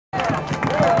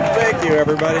Thank you,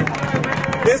 everybody.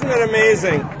 Isn't it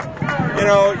amazing? You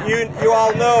know, you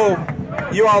all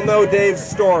know Dave's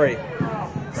story.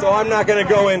 So I'm not going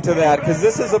to go into that because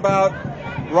this is about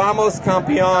Ramos,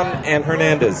 Campion, and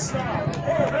Hernandez.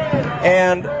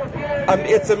 And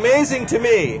it's amazing to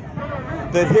me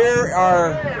that here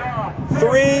are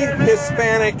 3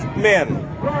 Hispanic men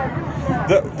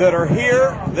that are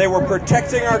here. They were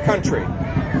protecting our country.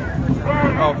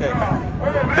 Okay.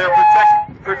 They're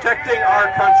protecting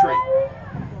our country.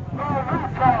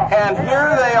 And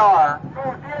here they are.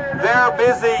 They're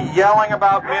busy yelling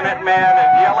about Minutemen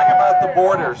and yelling about the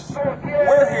borders.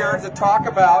 We're here to talk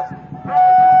about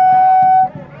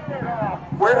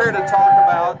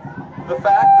the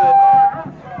fact that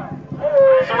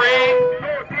 3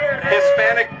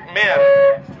 Hispanic men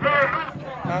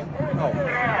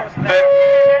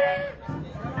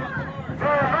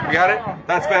you got it?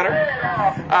 That's better.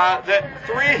 That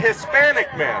 3 Hispanic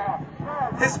men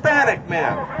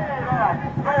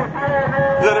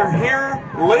that are here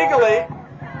legally,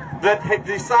 that have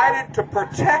decided to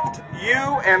protect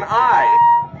you and I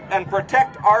and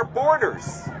protect our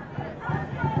borders.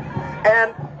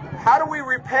 And how do we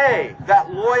repay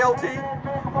that loyalty?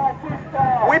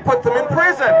 We put them in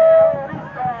prison.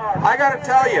 I got to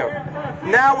tell you,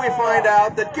 now we find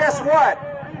out that, guess what?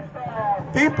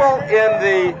 People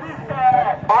in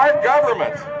our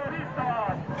government,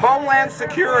 Homeland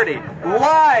Security,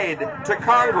 lied to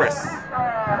Congress,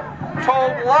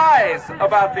 told lies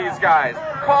about these guys,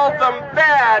 called them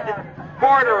bad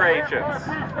border agents.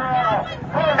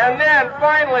 And then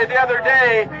finally the other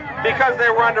day, because they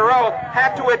were under oath,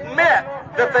 had to admit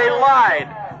that they lied.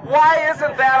 Why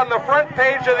isn't that on the front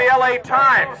page of the LA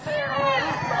Times?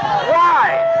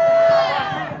 Why?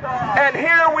 And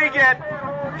here we get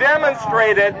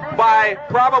demonstrated by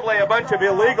probably a bunch of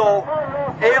illegal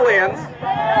aliens.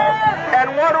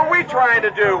 And what are we trying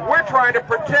to do? We're trying to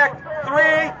protect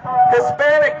 3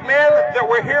 Hispanic men that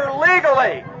were here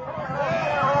legally.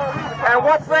 And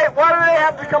what do they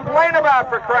have to complain about,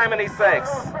 for criminy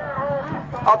sakes?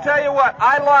 I'll tell you what,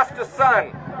 I lost a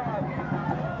son.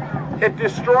 It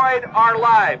destroyed our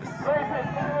lives.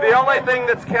 The only thing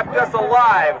that's kept us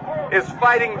alive is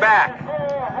fighting back.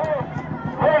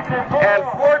 And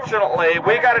fortunately,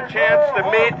 we got a chance to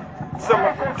meet some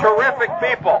terrific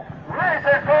people.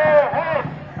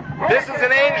 This is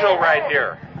an angel right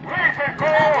here.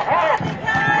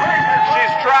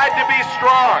 She's tried to be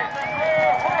strong.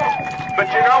 But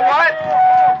you know what?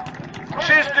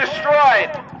 She's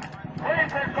destroyed.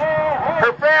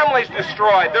 Her family's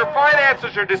destroyed. Their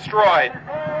finances are destroyed.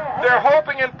 They're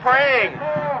hoping and praying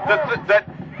that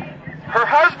her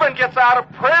husband gets out of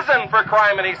prison, for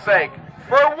criminy sake.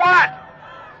 For what?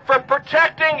 For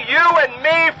protecting you and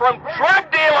me from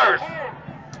drug dealers.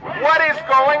 What is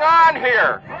going on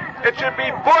here? It should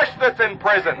be Bush that's in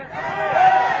prison.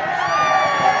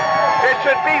 It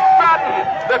should be Sutton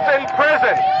that's in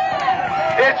prison.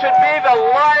 It should be the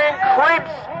lying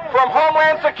creeps from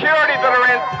Homeland Security that are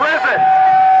in prison.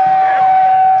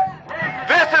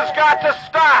 This has got to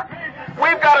stop.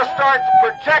 We've got to start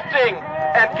protecting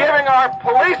and giving our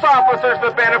police officers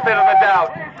the benefit of the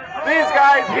doubt. These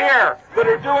guys here that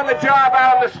are doing the job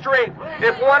out on the street,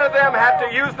 if one of them had to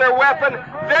use their weapon,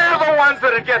 they're the ones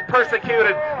that would get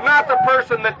persecuted, not the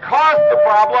person that caused the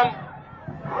problem.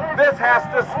 This has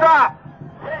to stop.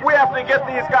 We have to get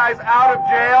these guys out of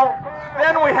jail.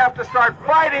 Then we have to start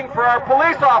fighting for our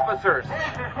police officers.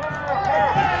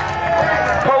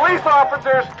 Police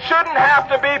officers shouldn't have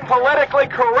to be politically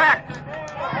correct.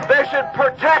 They should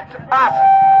protect us.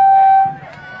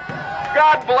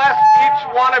 God bless each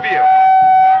one of you.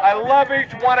 I love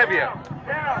each one of you.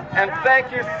 And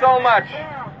thank you so much.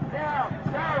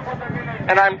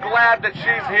 And I'm glad that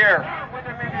she's here.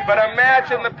 But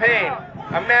imagine the pain.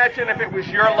 Imagine if it was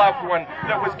your loved one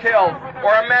that was killed.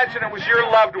 Or imagine it was your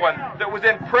loved one that was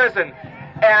in prison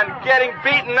and getting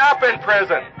beaten up in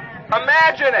prison.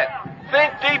 Imagine it.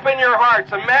 Think deep in your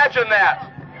hearts. Imagine that.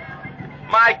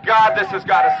 My God, this has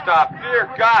got to stop. Dear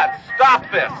God, stop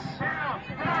this.